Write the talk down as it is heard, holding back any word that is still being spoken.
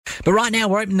But right now,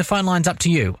 we're opening the phone lines up to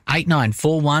you.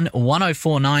 8941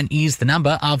 1049 is the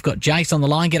number. I've got Jace on the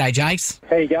line. G'day, Jace.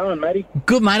 How you going, matey?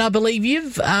 Good, mate. I believe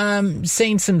you've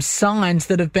seen some signs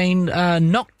that have been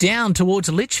knocked down towards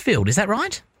Litchfield. Is that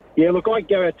right? Yeah, look, I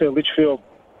go out to Litchfield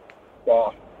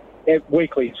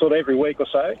weekly, sort of every week or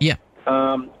so. Yeah.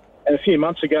 And a few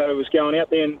months ago, I was going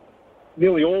out there and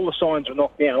nearly all the signs were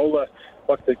knocked down. All the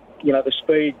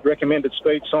speed, recommended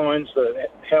speed signs,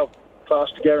 how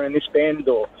fast to go around this bend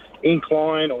or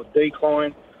incline or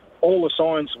decline. All the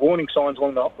signs, warning signs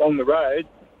along the road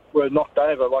were knocked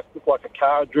over, looked like a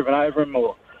car had driven over them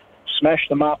or smashed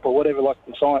them up or whatever, like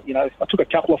the sign. I took a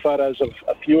couple of photos of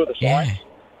a few of the signs.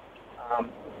 Yeah.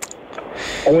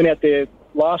 I went out there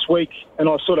last week and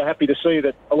I was sort of happy to see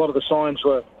that a lot of the signs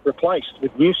were replaced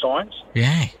with new signs.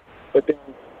 Yeah. But then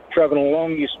travelling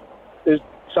along,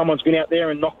 someone's been out there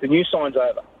and knocked the new signs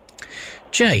over.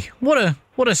 Gee, what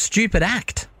a stupid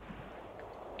act.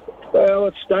 Well,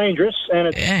 it's dangerous, and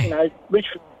it's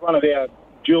Litchfield's one of our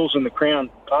jewels in the Crown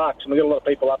parks, and we've got a lot of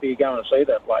people up here going to see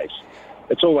that place.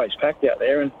 It's always packed out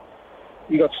there, and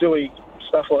you got silly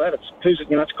stuff like that.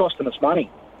 It's costing us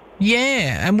money.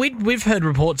 Yeah, and we've heard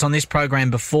reports on this program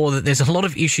before that there's a lot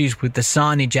of issues with the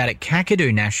signage out at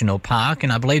Kakadu National Park,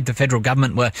 and I believe the federal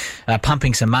government were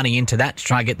pumping some money into that to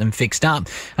try and get them fixed up.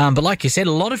 But like you said,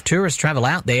 a lot of tourists travel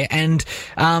out there, and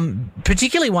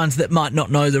particularly ones that might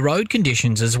not know the road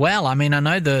conditions as well. I mean, I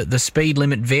know the speed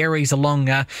limit varies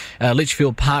along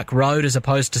Litchfield Park Road as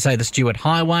opposed to, say, the Stewart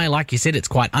Highway. Like you said, it's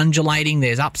quite undulating.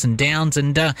 There's ups and downs,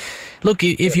 and look,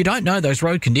 if you don't know those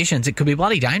road conditions, it could be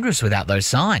bloody dangerous without those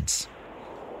signs.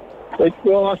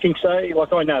 Well, I think so.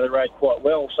 I know the road quite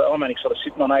well, so I'm only sort of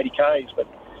sitting on 80 k's, but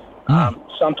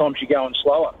sometimes you're going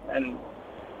slower, and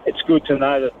it's good to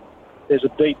know that there's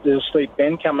a steep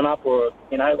bend coming up, or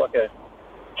like a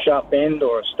sharp bend,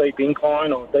 or a steep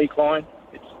incline or decline.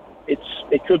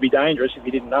 It could be dangerous if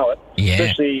you didn't know it. Yeah.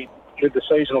 Especially with the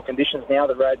seasonal conditions now.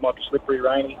 The road might be slippery,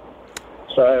 rainy.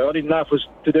 So I didn't know if it was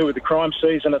to do with the crime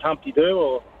season at Humpty Doo,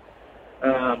 or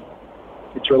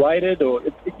it's related, or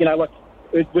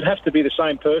it would have to be the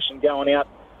same person going out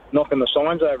knocking the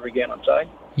signs over again, I'd say.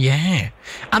 Yeah.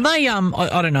 Are they,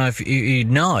 I don't know if you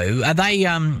know, are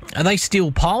they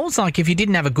steel poles? Like, if you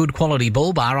didn't have a good quality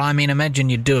bull bar, I mean, imagine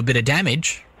you'd do a bit of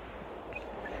damage.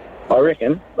 I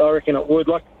reckon it would.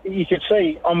 Like, you could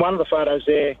see on one of the photos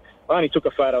there, I only took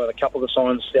a photo of a couple of the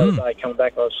signs the other day coming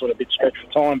back. I was sort of a bit stretched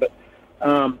for time, but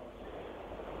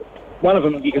one of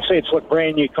them, you can see it's like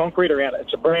brand new concrete around it.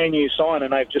 It's a brand new sign,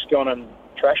 and they've just gone and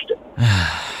trashed it.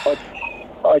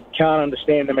 I can't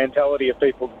understand the mentality of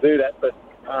people to do that, but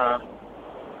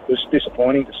it was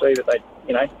disappointing to see that they'd,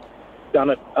 done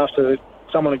it after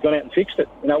someone had gone out and fixed it.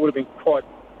 It would have been quite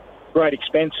great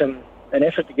expense and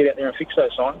effort to get out there and fix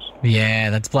those signs.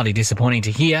 Yeah, that's bloody disappointing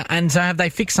to hear. And so have they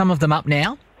fixed some of them up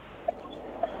now?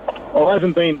 I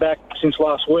haven't been back since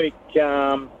last week.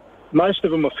 Most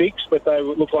of them were fixed, but they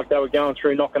looked like they were going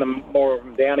through knocking more of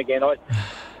them down again. I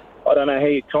don't know how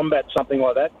you combat something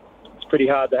like that. It's pretty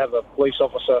hard to have a police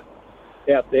officer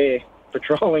out there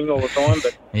patrolling all the time.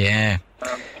 But yeah.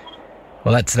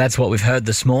 Well, that's what we've heard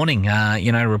this morning.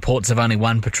 Reports of only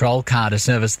one patrol car to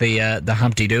service the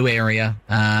Humpty Doo area,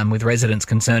 with residents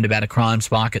concerned about a crime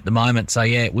spike at the moment. So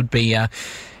yeah, it would be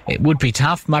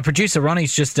tough. My producer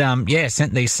Ronnie's just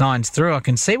sent these signs through. I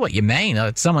can see what you mean.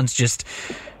 Someone's just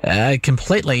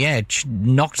completely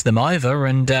knocked them over,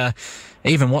 and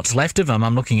even what's left of them.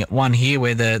 I'm looking at one here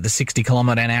where the 60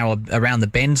 kilometre an hour around the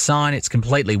bend sign, it's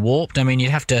completely warped. I mean, you'd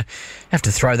have to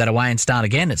throw that away and start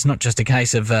again. It's not just a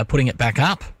case of putting it back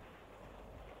up.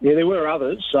 Yeah, there were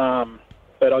others,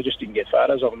 but I just didn't get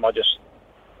photos of them. I just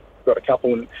got a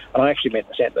couple, and I actually meant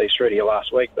to send these through to you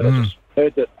last week, but I just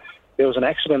heard that there was an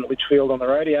accident at Litchfield on the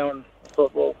radio, and I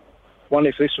thought, well, wonder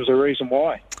if this was a reason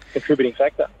why, contributing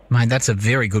factor. Mate, that's a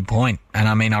very good point, and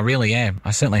I mean, I really am.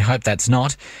 I certainly hope that's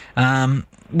not.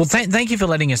 Well, thank you for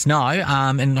letting us know.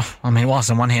 And I mean,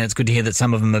 whilst on one hand it's good to hear that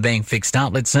some of them are being fixed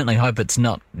up, let's certainly hope it's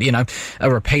not, a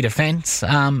repeat offence.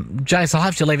 Jace, I'll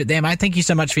have to leave it there, mate. Thank you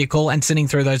so much for your call and sending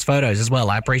through those photos as well.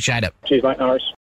 I appreciate it. Cheers, mate. No worries.